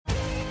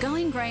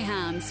Going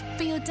Greyhounds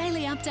for your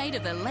daily update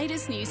of the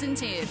latest news and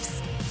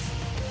tips.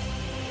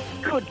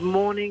 Good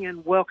morning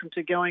and welcome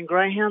to Going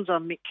Greyhounds.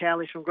 I'm Mick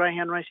Cowley from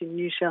Greyhound Racing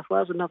New South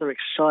Wales. Another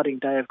exciting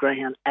day of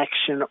greyhound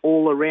action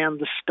all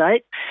around the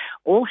state.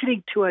 All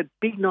heading to a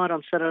big night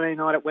on Saturday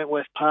night at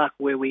Wentworth Park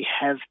where we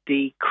have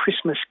the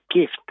Christmas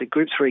gift, the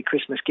Group 3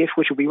 Christmas gift,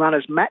 which will be run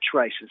as match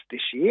races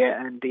this year,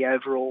 and the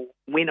overall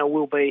winner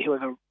will be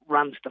whoever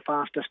runs the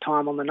fastest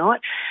time on the night.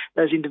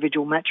 Those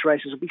individual match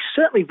races will be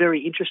certainly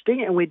very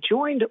interesting, and we're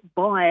joined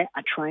by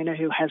a trainer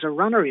who has a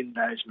runner in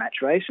those match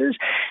races.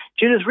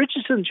 Judith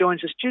Richardson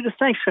joins us. Judith,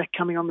 thanks for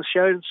coming on the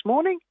show this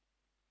morning.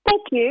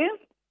 Thank you.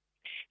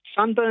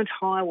 Sunburnt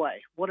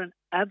Highway, what an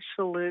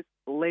absolute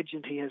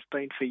legend he has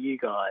been for you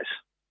guys.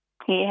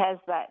 He has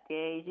that,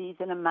 yeah. He's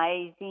an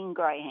amazing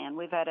greyhound.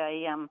 We've had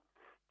a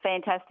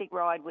fantastic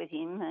ride with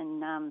him,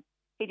 and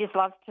he just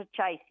loves to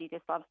chase. He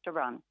just loves to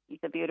run. He's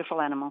a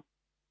beautiful animal.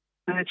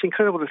 And it's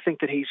incredible to think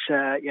that he's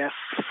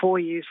 4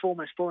 years,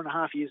 almost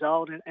 4.5 years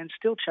old, and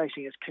still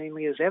chasing as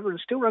keenly as ever and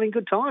still running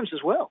good times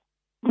as well.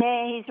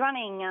 Yeah, he's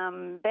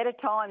running better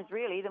times,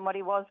 really, than what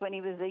he was when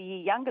he was a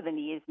year younger than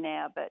he is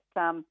now. But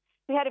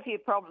we had a few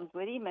problems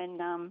with him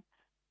and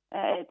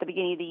at the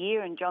beginning of the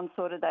year, and John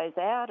sorted those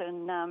out,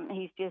 and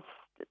he's just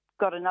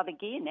got another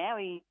gear now.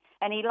 He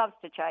loves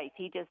to chase.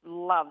 He just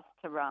loves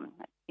to run.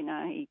 You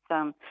know, he's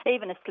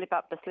even a slip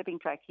up the slipping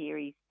track here,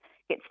 he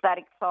gets that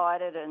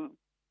excited, and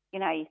you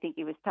know, you think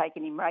he was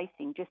taking him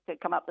racing just to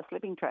come up the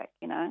slipping track,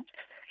 you know.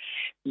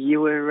 You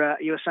were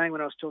saying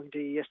when I was talking to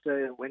you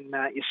yesterday when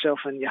yourself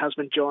and your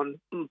husband John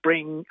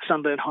bring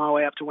Sunburnt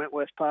Highway up to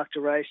Wentworth Park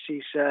to race,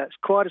 he's as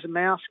quiet as a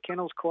mouse,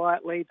 kennels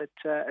quietly, but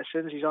as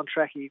soon as he's on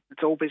track,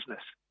 it's all business.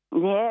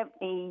 Yeah,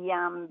 he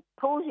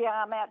pulls your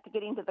arm out to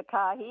get into the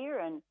car here,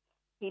 and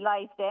he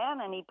lays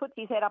down and he puts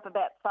his head up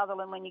about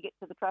Sutherland when you get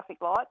to the traffic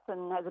lights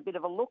and has a bit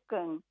of a look,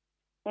 and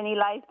then he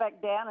lays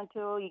back down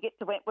until you get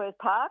to Wentworth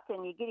Park,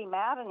 and you get him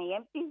out and he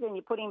empties and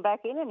you put him back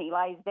in and he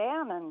lays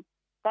down, and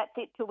that's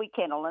it till we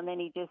kennel. And then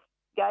he just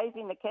goes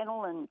in the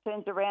kennel and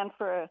turns around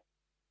for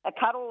a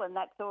cuddle, and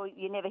that's all.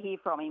 You never hear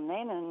from him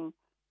then. And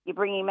you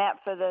bring him out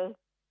to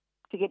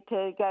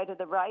go to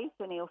the race,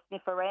 and he'll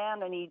sniff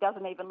around and he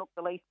doesn't even look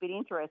the least bit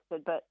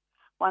interested. But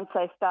once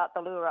they start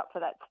the lure up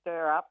for that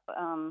stir up,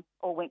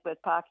 or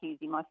Wentworth Park use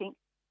him, I think,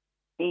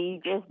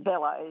 he just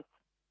bellows.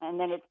 And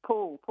then it's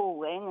pull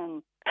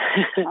then,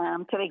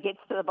 and till he gets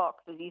to the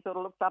boxes. He sort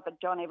of looks up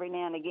at John every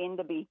now and again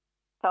to be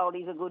told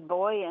he's a good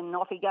boy, and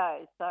off he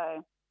goes.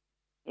 So,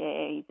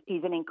 yeah,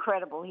 he's an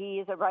incredible. He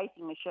is a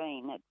racing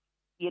machine.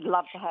 You'd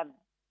love to have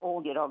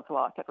all your dogs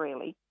like it,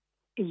 really.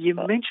 You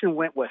mentioned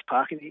Wentworth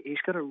Park, and he's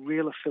got a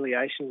real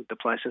affiliation with the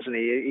place, hasn't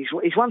he?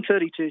 He's won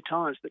 32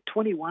 times, but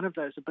 21 of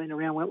those have been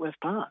around Wentworth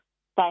Park.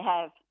 They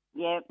have,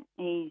 yeah.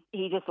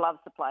 He just loves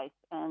the place,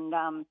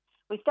 and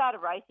we started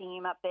racing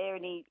him up there,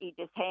 and he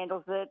just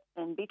handles it.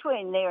 And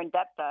between there and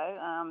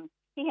Dapto,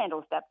 he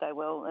handles Dapto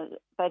well,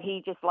 but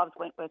he just loves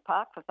Wentworth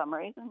Park for some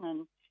reason,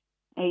 and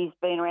he's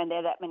been around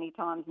there that many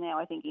times now.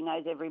 I think he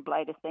knows every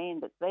blade of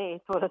sand that's there,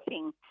 sort of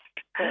thing.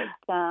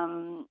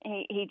 But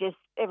he just,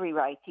 every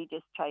race, he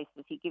just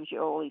chases. He gives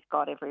you all he's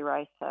got every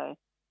race. So,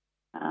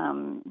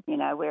 you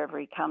know, wherever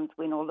he comes,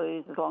 win or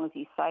lose, as long as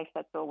he's safe,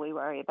 that's all we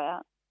worry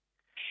about.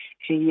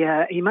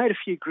 He made a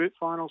few group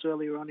finals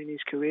earlier on in his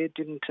career.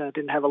 Didn't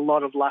have a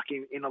lot of luck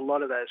in a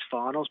lot of those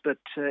finals, but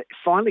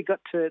finally got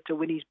to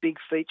win his big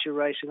feature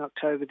race in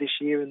October this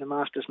year in the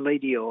Masters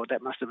Meteor.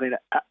 That must have been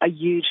a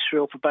huge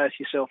thrill for both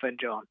yourself and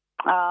John.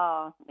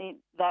 Oh,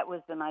 that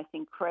was the most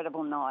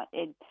incredible night.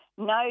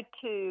 No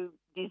two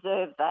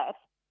deserve that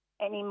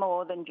any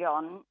more than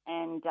John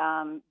and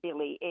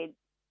Billy.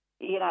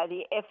 You know,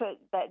 the effort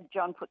that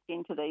John puts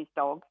into these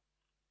dogs.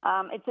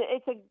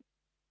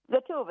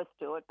 The two of us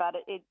do it, but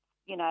it's,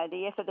 you know,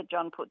 the effort that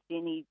John puts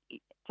in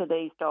to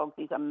these dogs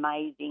is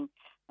amazing.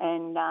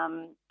 And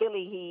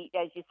Billy, he,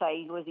 as you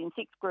say, he was in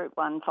 6 Group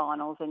 1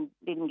 finals and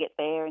didn't get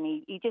there, and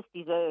he just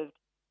deserved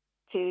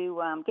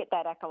to get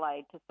that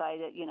accolade to say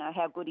that, you know,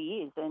 how good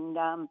he is. And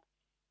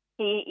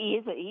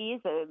he's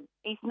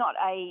not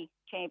a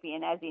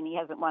champion, as in he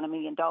hasn't won $1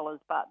 million,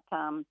 but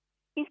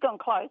he's gone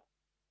close.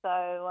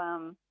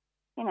 So,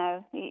 you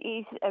know,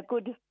 he's a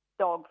good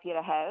dog for you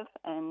to have,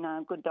 and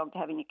a good dog to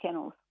have in your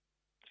kennels.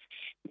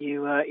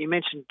 You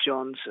mentioned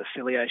John's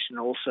affiliation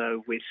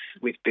also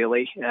with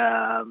Billy.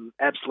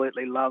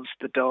 Absolutely loves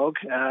the dog.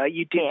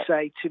 You did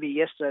say to me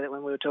yesterday that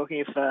when we were talking,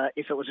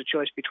 if it was a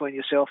choice between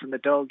yourself and the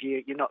dog,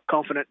 you're not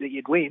confident that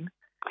you'd win.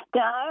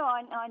 No,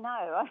 I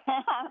know.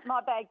 My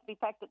bag's be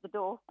packed at the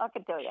door, I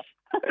can tell you.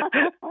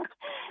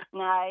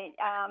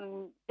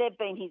 No, they've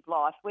been his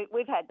life.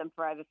 We've had them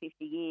for over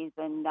 50 years,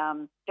 and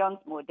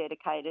John's more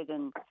dedicated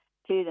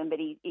to them, but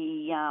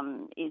he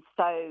is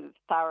so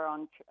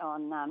thorough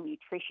on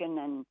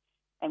nutrition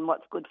and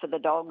what's good for the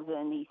dogs,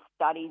 and he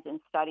studies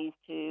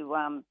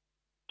to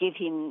give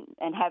him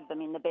and have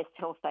them in the best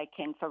health they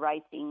can for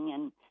racing.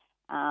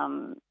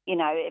 And you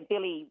know,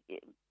 Billy,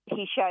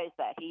 he shows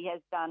that he's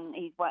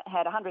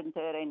had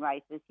 113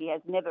 races. He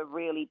has never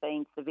really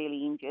been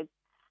severely injured.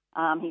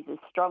 He's as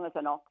strong as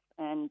an ox,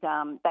 and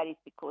that is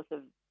because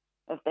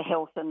of the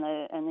health and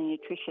the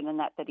nutrition and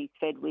that he's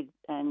fed with,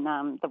 and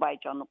the way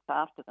John looks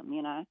after them.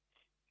 You know,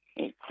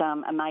 it's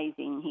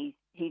amazing.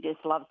 He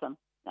just loves them.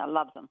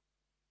 Loves them.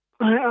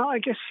 I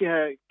guess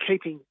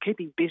keeping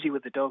busy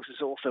with the dogs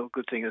is also a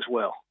good thing as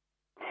well.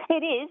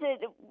 It is.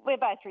 We're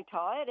both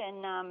retired,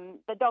 and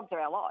the dogs are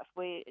our life.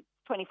 We're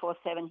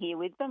 24/7 here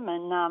with them,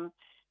 and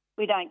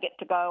we don't get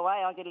to go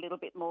away. I get a little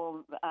bit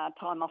more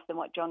time off than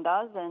what John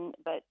does,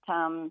 but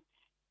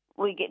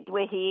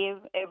we're here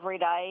every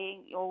day,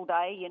 all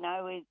day. You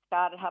know, we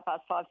start at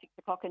 5:30, 6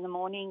 o'clock in the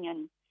morning,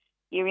 and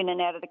you're in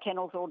and out of the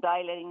kennels all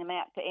day, letting them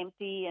out to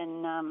empty,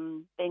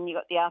 and then you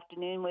got the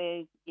afternoon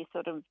where you're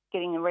sort of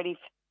getting them ready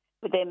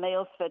with their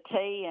meals for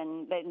tea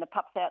and letting the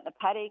pups out in the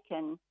paddock.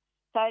 And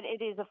so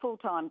it is a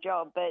full-time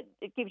job, but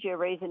it gives you a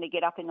reason to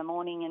get up in the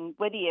morning, and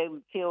whether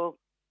you feel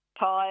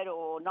tired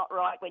or not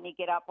right when you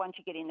get up, once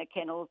you get in the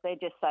kennels, they're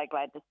just so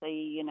glad to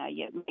see you. Know,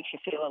 it makes you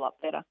feel a lot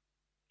better.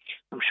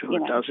 I'm sure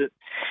it does it.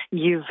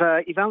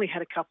 You've only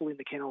had a couple in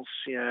the kennels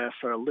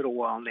for a little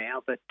while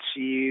now, but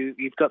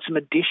you've got some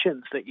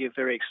additions that you're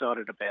very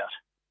excited about.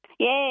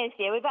 Yes,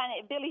 yeah.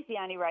 Billy's the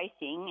only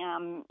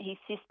racing. His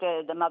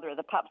sister, the mother of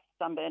the pups,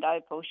 Sunburnt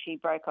Opal, she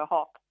broke her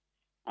hock,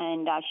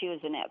 and she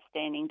was an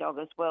outstanding dog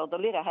as well. The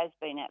litter has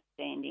been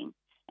outstanding,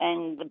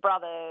 and the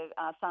brother,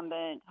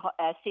 Sunburnt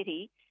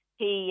City,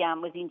 he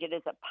was injured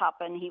as a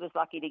pup, and he was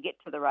lucky to get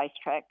to the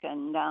racetrack,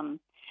 and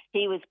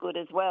he was good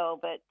as well.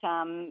 But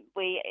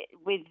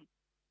with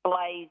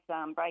Blaze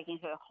breaking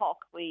her hock,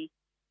 we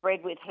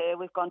bred with her.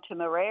 We've gone to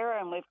Moreira,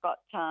 and we've got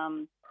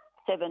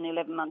 7,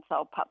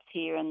 11-month-old pups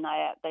here, and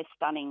they're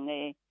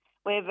stunning.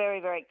 We're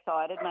very, very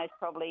excited. Most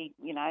probably,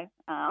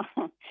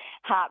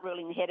 heart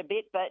ruling the head a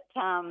bit, but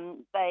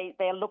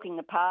they're looking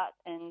the part,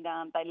 and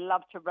they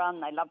love to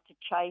run. They love to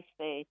chase.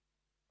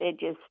 They're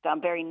just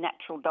very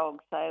natural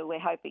dogs. So we're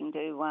hoping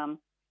to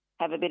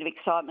have a bit of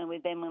excitement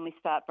with them when we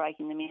start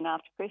breaking them in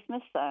after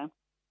Christmas. So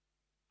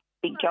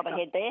big job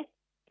ahead there.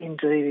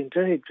 Indeed.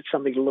 It's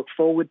something to look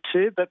forward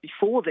to. But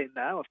before then,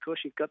 though, of course,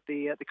 you've got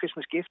the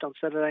Christmas gift on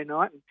Saturday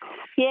night.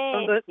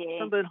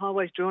 Sunburn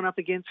Highway's drawn up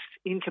against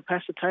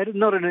Incapacitated.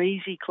 Not an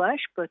easy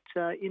clash, but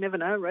you never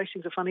know.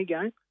 Racing's a funny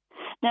game.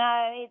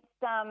 No,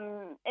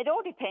 it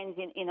all depends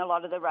in a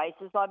lot of the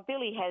races. Like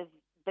Billy has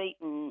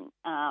beaten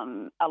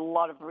a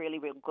lot of really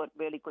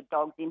good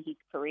dogs in his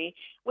career.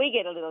 We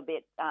get a little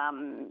bit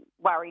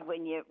worried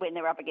when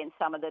they're up against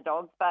some of the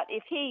dogs, but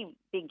if he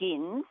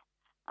begins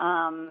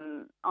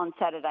on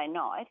Saturday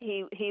night,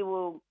 he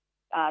will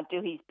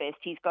do his best.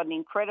 He's got an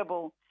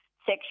incredible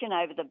section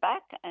over the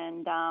back,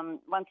 and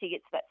once he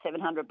gets that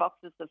 700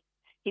 boxes,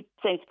 he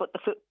seems to put the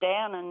foot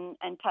down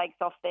and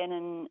takes off then,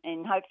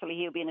 and hopefully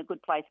he'll be in a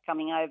good place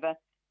coming over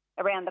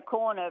around the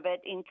corner.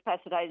 But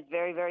Incapacitated is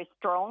very, very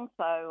strong,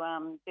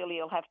 so Billy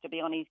will have to be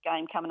on his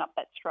game coming up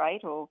that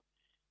straight, or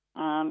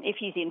if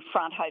he's in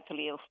front,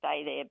 hopefully he'll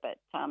stay there. But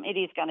it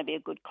is going to be a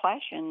good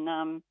clash,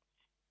 and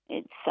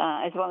it's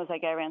as long as they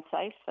go around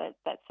safe,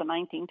 that's the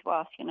main thing to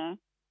us,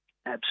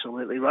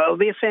 Absolutely right. It'll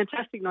be a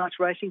fantastic night's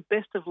racing.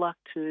 Best of luck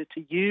to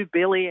you,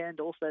 Billy, and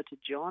also to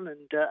John.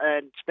 And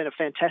it's been a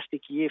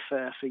fantastic year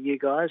for you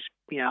guys,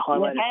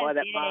 highlighted by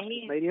that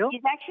Masters Meteor.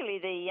 He's actually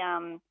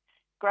the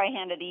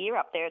Greyhound of the Year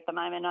up there at the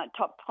moment,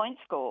 top point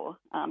score,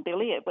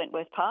 Billy, at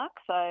Wentworth Park.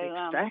 So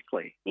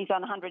exactly. He's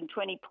on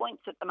 120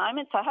 points at the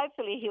moment. So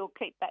hopefully he'll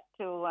keep that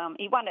till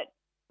he won it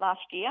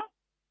last year.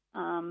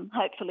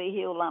 Hopefully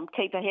he'll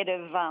keep ahead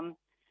of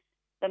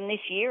them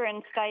this year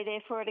and stay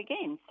there for it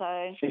again.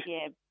 So,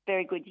 yeah,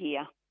 very good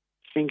year.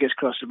 Fingers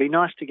crossed. It'll be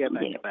nice to get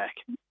back to back.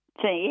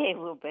 So, yeah, it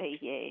will be,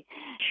 yeah.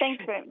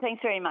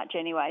 Thanks very much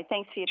anyway.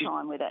 Thanks for your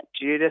time with it.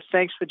 Judith,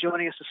 thanks for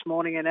joining us this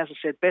morning. And as I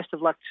said, best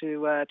of luck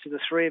to the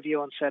three of you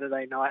on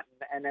Saturday night.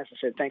 And as I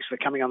said, thanks for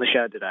coming on the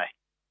show today.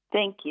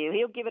 Thank you.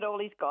 He'll give it all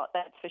he's got,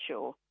 that's for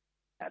sure.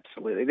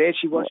 Absolutely. There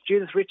she was,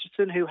 Judith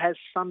Richardson, who has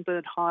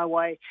Sunburnt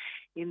Highway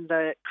in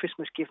the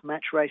Christmas gift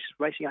match race,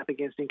 racing up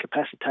against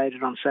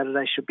Incapacitated on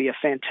Saturday. Should be a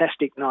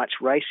fantastic night's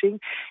racing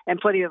and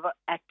plenty of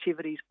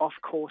activities off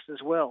course as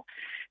well.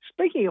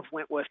 Speaking of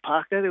Wentworth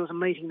Park, there was a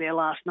meeting there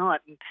last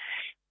night and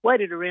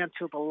waited around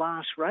till the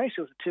last race.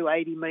 It was a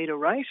 280-metre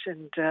race,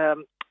 and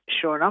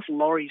sure enough,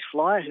 Laurie's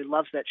Flyer, who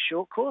loves that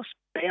short course,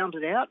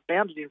 bounded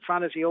in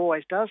front as he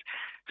always does,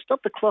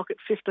 stopped the clock at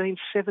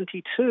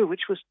 15.72,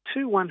 which was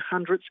 2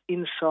 100ths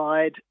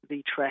inside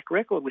the track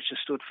record, which has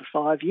stood for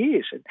 5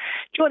 years. And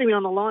joining me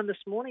on the line this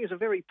morning is a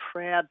very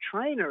proud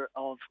trainer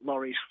of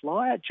Laurie's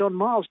Flyer, John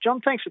Miles. John,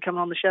 thanks for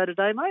coming on the show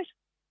today, mate.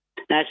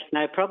 That's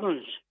no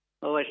problems.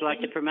 Always like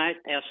to promote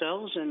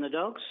ourselves and the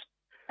dogs.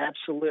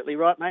 Absolutely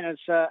right, mate.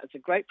 It's a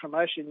great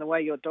promotion the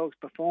way your dog's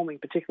performing,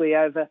 particularly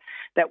over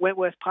that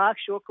Wentworth Park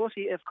short course.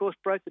 He, of course,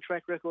 broke the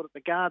track record at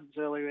the Gardens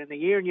earlier in the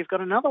year, and you've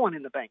got another one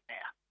in the bank now.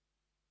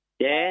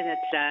 Yeah,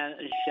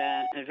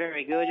 that's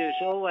very good. It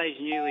was always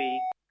knew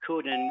he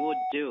could and would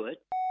do it,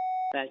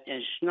 but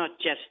it's not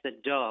just the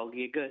dog.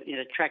 The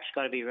track's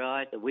got to be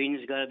right, the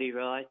wind's got to be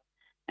right,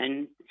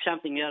 and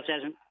something else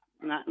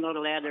not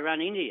allowed to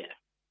run into you.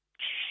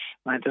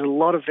 Mate, there's a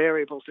lot of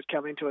variables that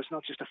come into it. It's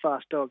not just a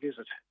fast dog, is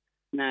it?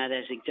 No,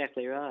 that's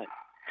exactly right.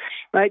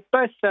 Mate,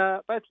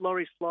 both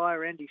Laurie's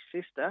Flyer and his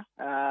sister,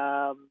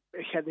 they're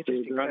just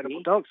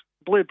incredible dogs.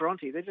 Blue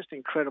Bronte, they're just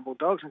incredible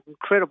dogs and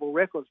incredible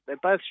records. They're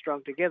both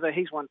strung together.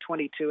 He's won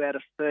 22 out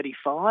of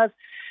 35,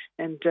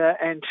 and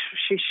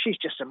she's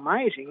just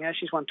amazing.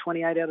 She's won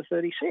 28 out of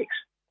 36.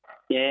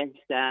 Yeah,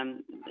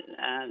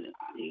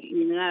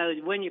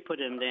 when you put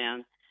them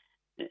down,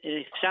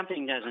 if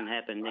something doesn't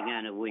happen, they're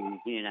going to win.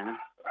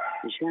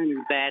 It's going to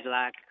be bad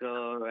luck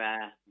or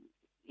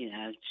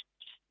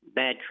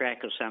bad track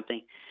or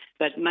something.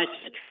 But most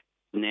of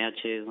the now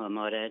too, I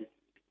might add.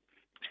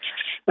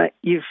 Mate,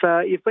 you've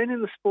been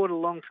in the sport a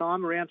long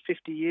time, around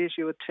 50 years.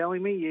 You were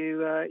telling me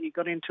you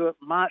got into it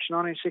March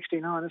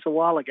 1969. That's a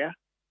while ago.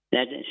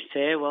 That's a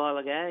fair while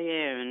ago,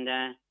 yeah.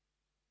 And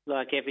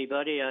like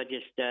everybody, I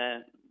just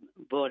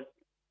bought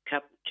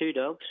two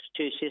dogs,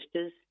 two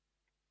sisters,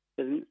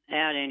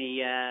 without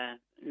any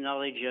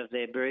knowledge of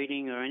their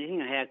breeding or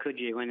anything. How could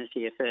you when it's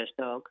your first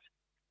dogs?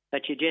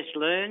 But you just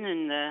learn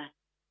and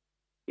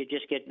you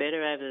just get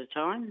better over the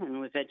time. And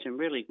we've had some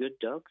really good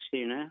dogs,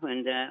 and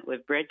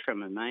we've bred from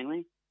them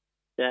mainly.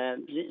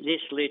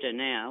 This litter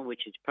now,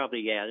 which is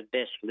probably our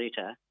best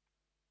litter,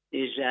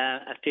 is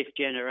a fifth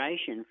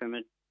generation from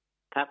a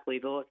pup we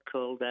bought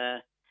called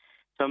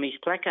Tommy's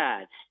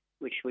Placard,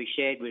 which we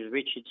shared with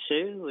Richard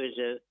Sue, who was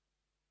a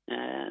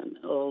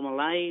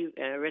all-Malay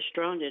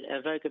restaurant at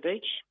Avoca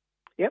Beach.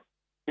 Yep.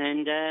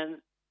 And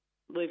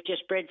we've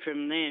just bred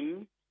from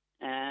them,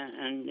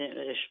 and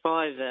there's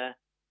 5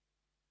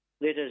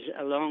 litters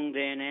along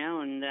there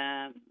now, and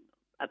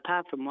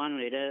apart from one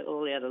litter,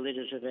 all the other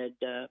litters have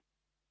had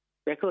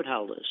record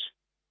holders.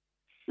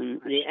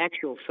 And the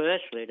actual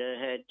first litter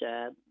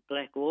had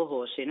Black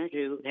Warhorse in it,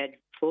 who had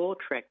 4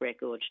 track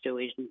records to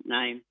his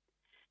name.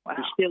 Wow.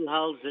 He still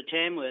holds the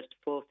Tamworth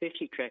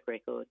 450 track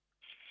record.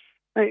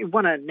 He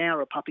won a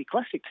Nowra Puppy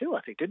Classic too,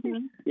 I think, didn't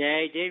he?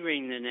 Yeah, he did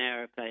win the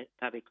Nowra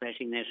Puppy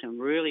Classic. There's some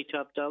really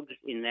top dogs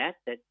in that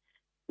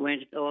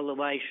went all the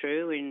way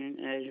through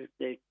in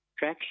the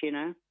tracks,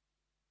 in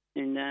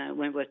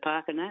Wentworth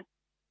Park and that.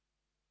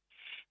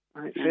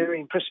 Right, very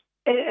impressive.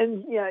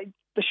 And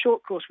the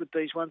short course with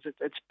these ones,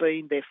 it's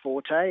been their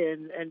forte,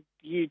 and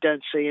you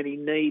don't see any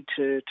need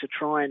to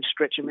try and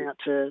stretch them out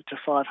to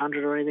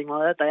 500 or anything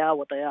like that. They are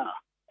what they are.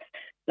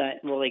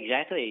 Well,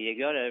 exactly. You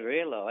got to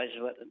realise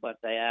what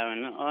they are,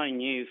 and I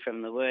knew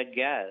from the word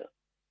go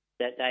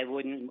that they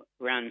wouldn't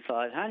run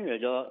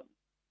 500. Or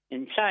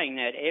in saying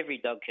that, every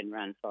dog can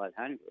run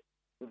 500,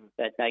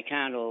 but they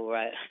can't all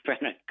run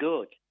it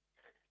good.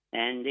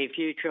 And if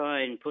you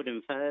try and put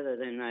them further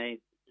than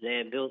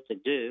they're built to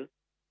do,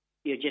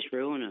 you just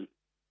ruin them.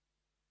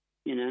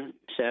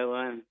 So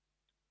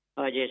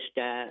I just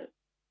I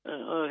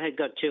had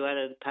got 2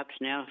 other pups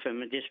now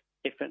from a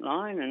different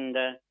line, and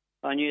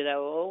I knew they were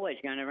always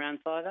going to run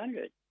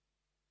 500,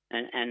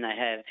 and they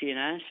have,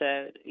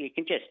 So you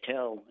can just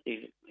tell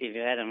if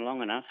you had them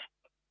long enough.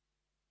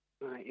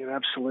 Right, you're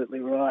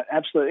absolutely right.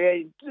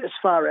 Absolutely. As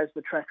far as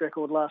the track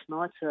record last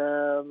night,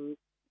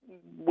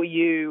 were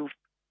you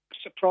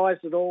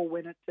surprised at all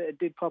when it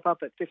did pop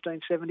up at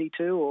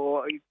 1572,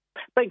 or you've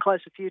been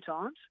close a few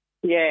times?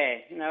 Yeah,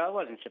 no, I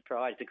wasn't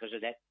surprised because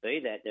it had to be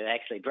that to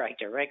actually break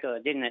the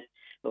record, didn't it?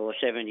 Or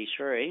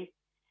 73.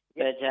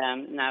 Yep. But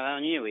no,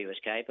 I knew he was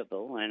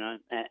capable, and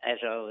as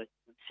I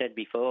said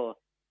before,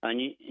 I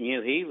knew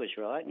he was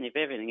right, and if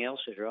everything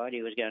else was right,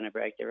 he was going to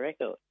break the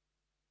record.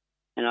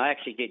 And I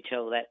actually did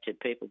tell that to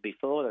people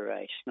before the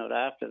race, not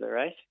after the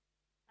race.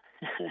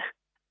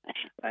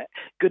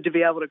 Good to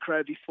be able to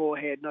crow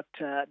beforehand, not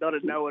a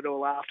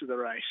know-it-all after the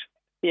race.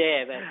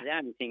 Yeah, but the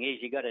only thing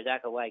is you got to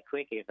duck away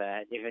quick if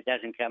it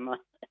doesn't come on.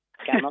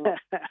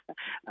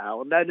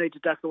 Well, no need to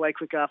duck away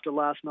quick after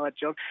last night,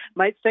 John.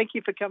 Mate, thank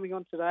you for coming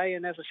on today,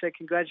 and as I said,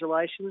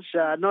 congratulations,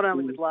 not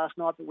only with last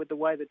night, but with the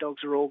way the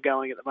dogs are all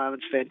going at the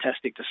moment. It's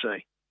fantastic to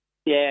see.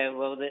 Yeah,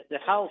 well, the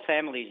whole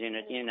family's in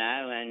it,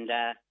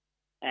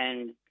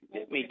 and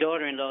my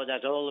daughter-in-law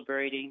does all the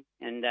breeding,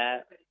 and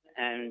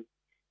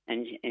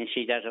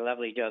she does a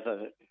lovely job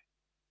of it.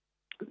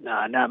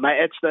 No,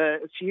 mate.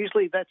 It's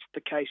usually that's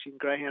the case in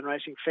greyhound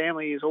racing.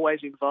 Family is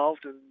always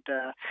involved,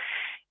 and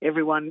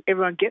everyone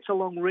gets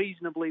along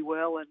reasonably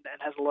well and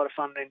has a lot of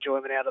fun and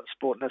enjoyment out of the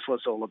sport, and that's what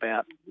it's all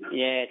about.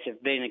 Yeah,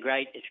 it's been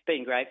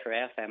great for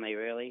our family,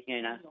 really.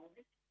 And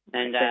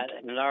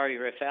Laurie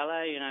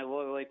Raffello,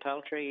 Woy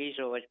Poultry,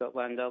 he's always got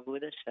one dog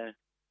with us. So,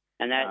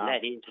 and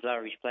that is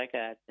Laurie's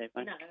Placard.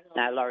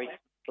 No, Laurie's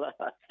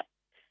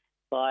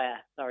Flyer.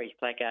 Laurie's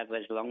Placard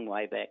was a long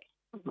way back.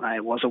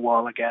 It was a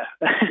while ago.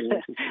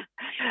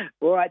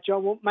 All right,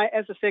 John. Well, mate,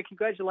 as I said,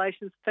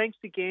 congratulations. Thanks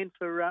again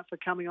for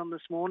coming on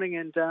this morning,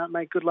 and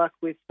mate, good luck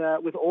with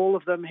all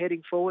of them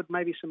heading forward.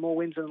 Maybe some more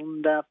wins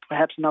and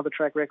perhaps another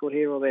track record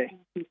here or there.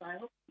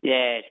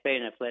 Yeah, it's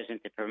been a pleasure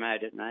to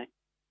promote it, mate.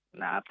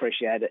 I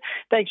appreciate it.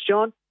 Thanks,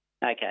 John.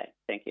 Okay,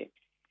 thank you.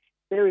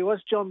 There he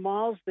was, John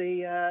Miles,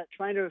 the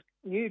trainer of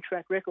new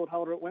track record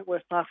holder at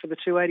Wentworth Park for the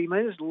 280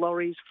 metres,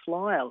 Laurie's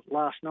Flyer,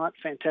 last night.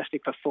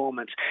 Fantastic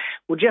performance.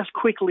 We'll just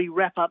quickly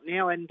wrap up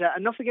now, and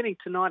not forgetting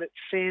tonight at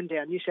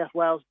Sandown, New South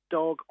Wales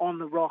Dog On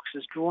The Rocks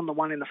has drawn the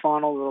one in the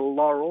final of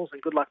the Laurels,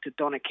 and good luck to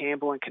Donna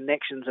Campbell and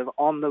connections of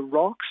On The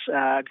Rocks.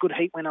 Good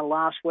heat winner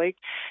last week.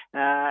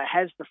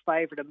 Has the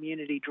favourite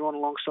Immunity drawn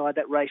alongside.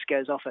 That race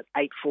goes off at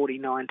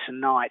 8:49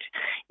 tonight.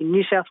 In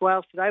New South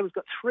Wales today, we've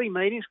got 3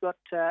 meetings. We've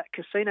got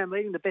Casino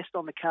meeting. The best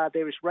on the card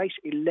there is race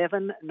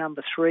 11,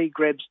 number 3,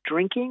 Greb's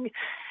Drinking.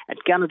 At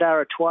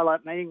Gunnedah,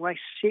 Twilight meeting, race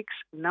 6,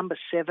 number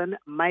 7,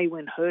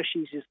 Maywin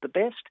Hershey's is the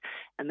best.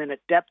 And then at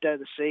Dapto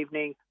this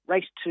evening,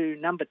 race 2,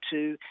 number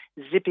 2,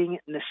 Zipping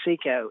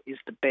Nasiko is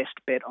the best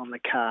bet on the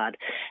card.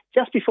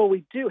 Just before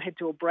we do head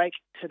to a break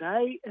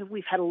today,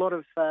 we've had a lot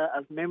of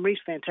memories,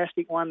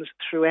 fantastic ones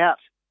throughout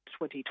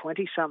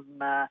 2020.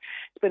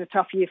 It's been a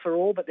tough year for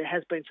all, but there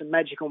has been some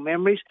magical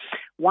memories.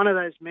 One of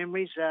those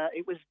memories,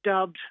 it was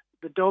dubbed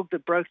the dog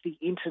that broke the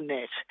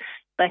internet.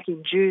 Back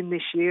in June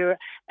this year,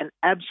 an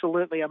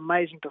absolutely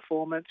amazing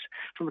performance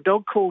from a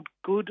dog called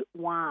Good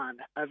Wan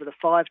over the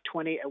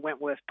 5:20 at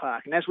Wentworth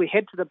Park. And as we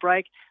head to the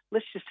break,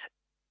 let's just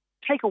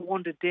take a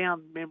wander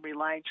down memory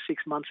lane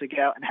 6 months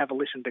ago and have a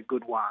listen to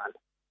Good Wan.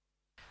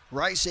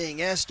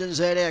 Racing, Aston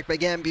Zodiac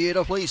began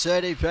beautifully.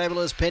 Certi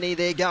Fabulous Penny,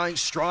 they're going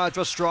stride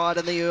for stride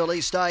in the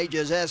early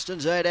stages. Aston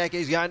Zodiac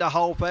is going to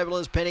hold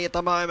Fabulous Penny at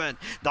the moment.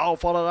 They'll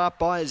follow up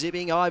by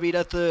Zipping Ivy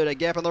to third. A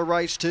gap in the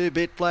race, 2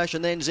 Bit Flash,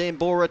 and then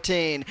Zambora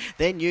 10.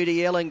 Then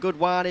UDL and Good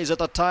One is at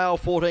the tail,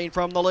 14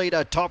 from the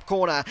leader. Top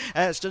corner,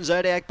 Aston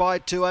Zodiac by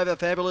 2 over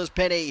Fabulous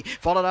Penny.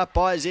 Followed up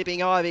by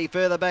Zipping Ivy.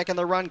 Further back in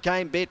the run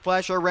came Bit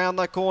Flash around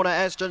the corner.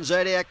 Aston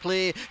Zodiac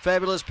clear.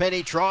 Fabulous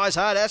Penny tries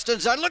hard. Aston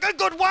Zodiac, look at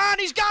Good One.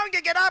 He's going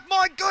to get up.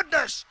 My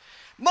goodness,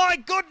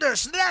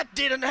 that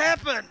didn't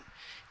happen.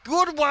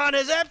 Good One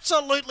has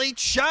absolutely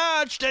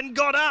charged and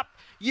got up.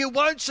 You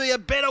won't see a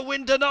better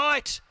win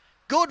tonight.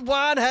 Good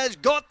One has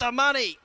got the money.